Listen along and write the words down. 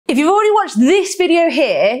If you've already watched this video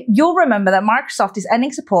here, you'll remember that Microsoft is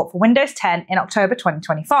ending support for Windows 10 in October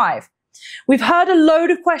 2025. We've heard a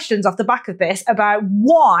load of questions off the back of this about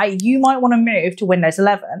why you might want to move to Windows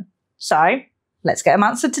 11. So let's get them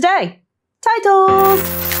answered today. Titles!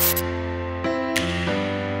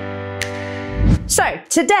 So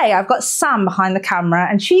today I've got Sam behind the camera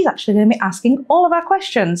and she's actually going to be asking all of our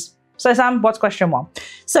questions. So Sam, what's question one?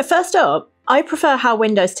 So first up, I prefer how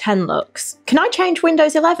Windows 10 looks. Can I change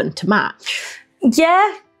Windows 11 to match?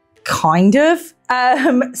 Yeah, kind of.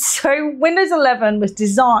 So Windows 11 was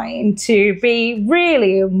designed to be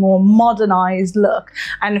really a more modernized look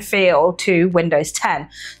and feel to Windows 10.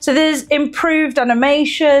 So there's improved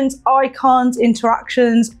animations, icons,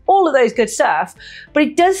 interactions, all of those good stuff, but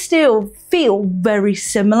it does still feel very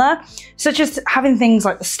similar, such as having things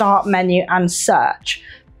like the start menu and search.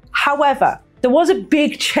 However, there was a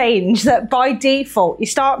big change that by default, your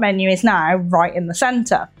start menu is now right in the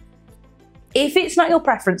center. If it's not your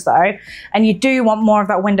preference though, and you do want more of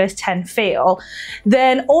that Windows 10 feel,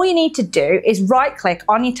 then all you need to do is right click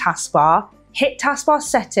on your taskbar, hit taskbar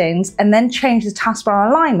settings, and then change the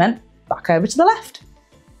taskbar alignment back over to the left.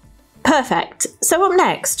 Perfect. So up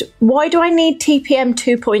next, why do I need TPM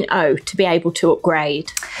 2.0 to be able to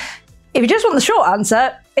upgrade? If you just want the short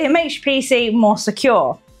answer, it makes your PC more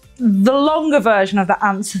secure. The longer version of the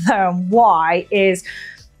answer though, and why is,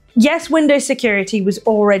 yes, Windows security was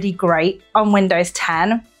already great on Windows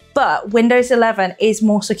 10, but Windows 11 is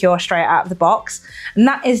more secure straight out of the box. And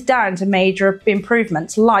that is down to major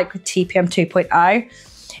improvements like with TPM 2.0.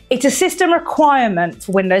 It's a system requirement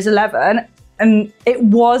for Windows 11, and it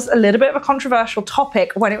was a little bit of a controversial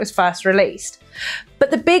topic when it was first released.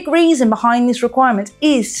 But the big reason behind this requirement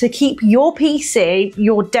is to keep your PC,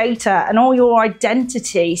 your data, and all your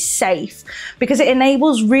identity safe, because it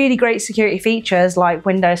enables really great security features like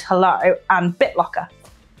Windows Hello and BitLocker.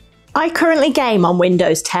 I currently game on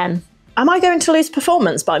Windows 10. Am I going to lose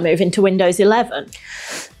performance by moving to Windows 11?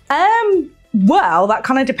 Well, that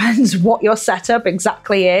kind of depends what your setup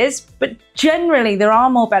exactly is, but generally there are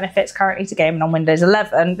more benefits currently to gaming on Windows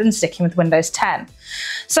 11 than sticking with Windows 10.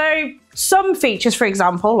 So some features, for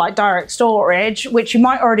example, like direct storage, which you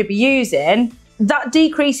might already be using, that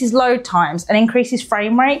decreases load times and increases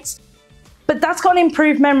frame rates. But that's got an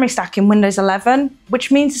improved memory stack in Windows 11,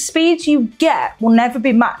 which means the speeds you get will never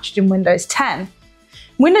be matched in Windows 10.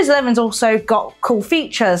 Windows 11's also got cool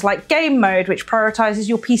features like game mode, which prioritizes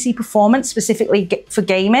your PC performance specifically for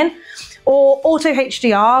gaming, or auto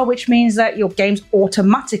HDR, which means that your games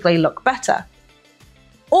automatically look better.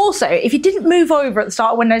 Also, if you didn't move over at the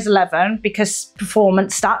start of Windows 11 because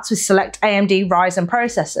performance stats with select AMD Ryzen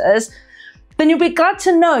processors, then you'll be glad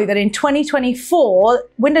to know that in 2024,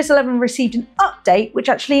 Windows 11 received an update which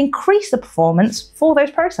actually increased the performance for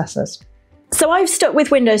those processors. So I've stuck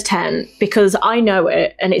with Windows 10 because I know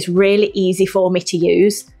it and it's really easy for me to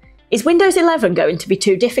use. Is Windows 11 going to be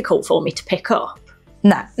too difficult for me to pick up?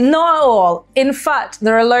 No, not at all. In fact,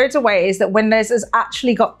 there are loads of ways that Windows has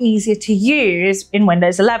actually got easier to use in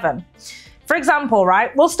Windows 11. For example,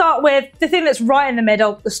 right, we'll start with the thing that's right in the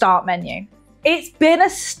middle, the start menu. It's been a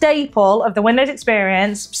staple of the Windows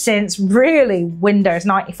experience since really Windows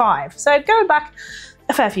 95. So going back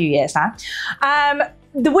a fair few years now.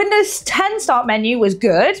 The Windows 10 start menu was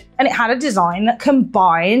good, and it had a design that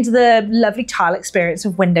combined the lovely tile experience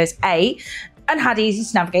of Windows 8 and had easy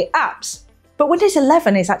to navigate apps. But Windows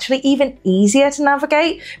 11 is actually even easier to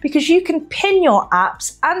navigate because you can pin your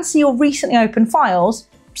apps and see your recently opened files,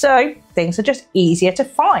 so things are just easier to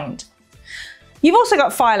find. You've also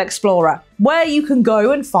got File Explorer, where you can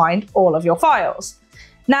go and find all of your files.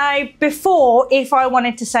 Now, before, if I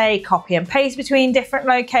wanted to say copy and paste between different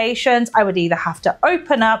locations, I would either have to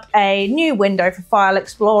open up a new window for File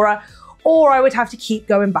Explorer, or I would have to keep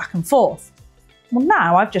going back and forth. Well,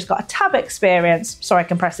 now I've just got a tab experience, so I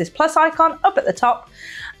can press this plus icon up at the top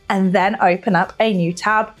and then open up a new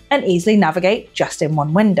tab and easily navigate just in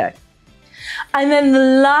one window. And then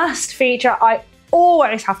the last feature I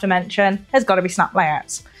always have to mention has got to be Snap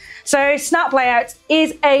Layouts. So Snap Layouts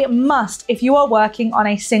is a must if you are working on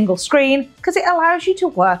a single screen because it allows you to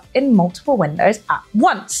work in multiple windows at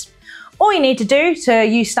once. All you need to do to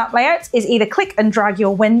use Snap Layouts is either click and drag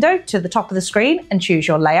your window to the top of the screen and choose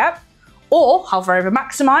your layout, or hover over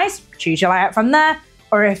Maximize, choose your layout from there,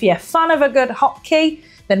 or if you're a fan of a good hotkey,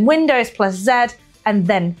 then Windows plus Z and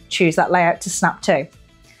then choose that layout to snap to.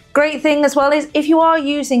 Great thing as well is if you are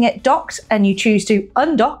using it docked and you choose to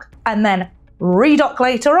undock and then redock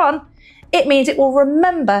later on, it means it will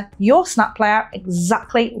remember your snap layout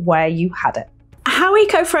exactly where you had it. how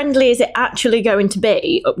eco-friendly is it actually going to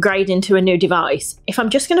be upgrading to a new device if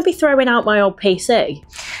I'm just going to be throwing out my old PC?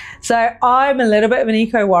 So I'm a little bit of an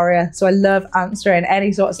eco warrior, so I love answering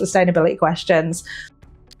any sort of sustainability questions.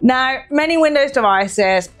 Now, many Windows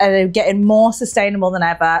devices are getting more sustainable than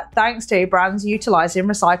ever, thanks to brands utilising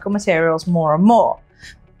recycled materials more and more.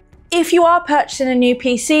 If you are purchasing a new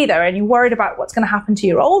PC though, and you're worried about what's going to happen to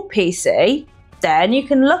your old PC, then you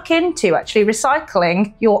can look into actually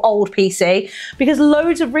recycling your old PC, because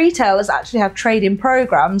loads of retailers actually have trade-in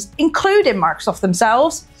programs, including Microsoft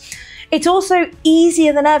themselves. It's also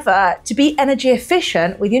easier than ever to be energy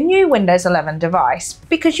efficient with your new Windows 11 device,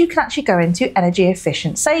 because you can actually go into energy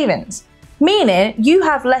efficient savings, meaning you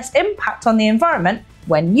have less impact on the environment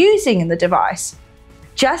when using the device.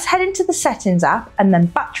 Just head into the settings app and then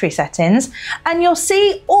battery settings, and you'll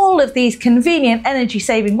see all of these convenient energy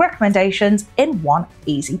saving recommendations in one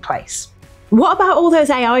easy place. What about all those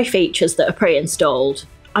AI features that are pre-installed?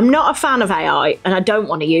 I'm not a fan of AI and I don't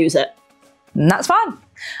want to use it. And that's fine.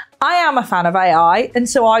 I am a fan of AI, and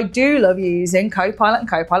so I do love using Copilot and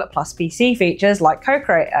Copilot Plus PC features like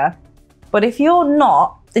Co-Creator. But if you're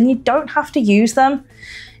not, then you don't have to use them.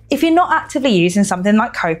 If you're not actively using something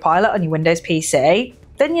like Copilot on your Windows PC,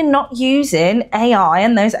 then you're not using AI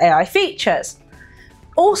and those AI features.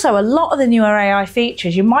 Also, a lot of the newer AI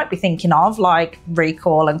features you might be thinking of, like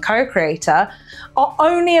Recall and Co-Creator, are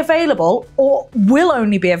only available or will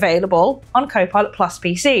only be available on Copilot Plus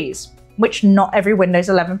PCs, which not every Windows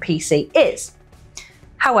 11 PC is.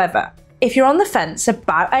 However, if you're on the fence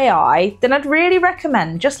about AI, then I'd really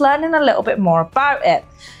recommend just learning a little bit more about it,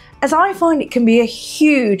 as I find it can be a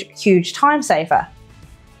huge time saver.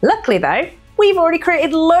 Luckily though, we've already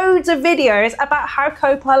created loads of videos about how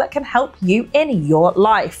Copilot can help you in your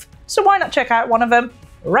life. So why not check out one of them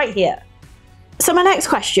right here? So my next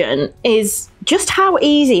question is, just how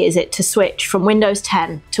easy is it to switch from Windows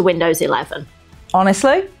 10 to Windows 11?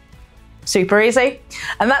 Honestly, super easy.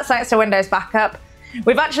 And that's thanks to Windows Backup.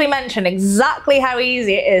 We've actually mentioned exactly how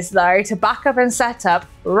easy it is though to back up and set up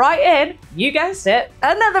right in, you guessed it,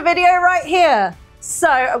 another video right here. So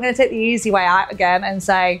I'm going to take the easy way out again and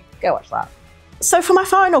say, go watch that. So for my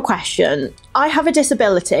final question, I have a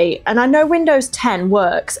disability and I know Windows 10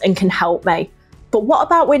 works and can help me, but what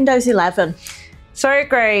about Windows 11? So I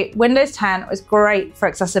agree, Windows 10 was great for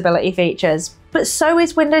accessibility features, but so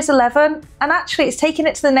is Windows 11, and actually it's taken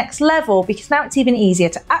it to the next level because now it's even easier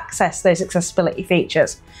to access those accessibility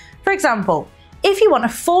features. For example, if you want a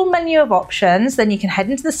full menu of options, then you can head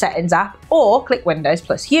into the settings app or click Windows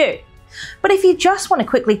plus U. But if you just want to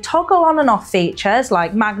quickly toggle on and off features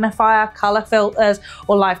like magnifier, color filters,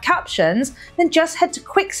 or live captions, then just head to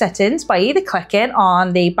quick settings by either clicking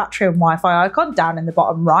on the battery and Wi-Fi icon down in the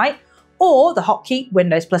bottom right, or the hotkey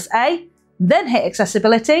Windows plus A, then hit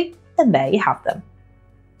accessibility, and there you have them.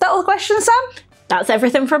 Is that all the questions, Sam? That's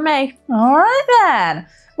everything from me. All right then.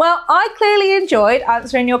 Well, I clearly enjoyed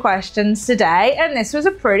answering your questions today, and this was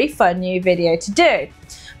a pretty fun new video to do.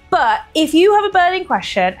 But if you have a burning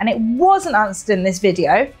question and it wasn't answered in this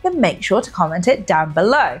video, then make sure to comment it down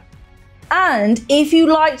below. And if you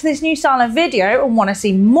liked this new style of video and want to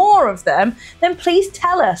see more of them, then please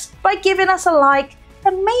tell us by giving us a like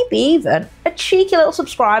and maybe even a cheeky little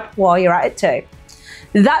subscribe while you're at it too.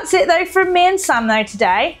 That's it though from me and Sam though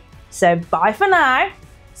today. So bye for now.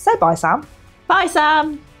 Say bye, Sam. Bye,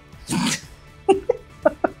 Sam.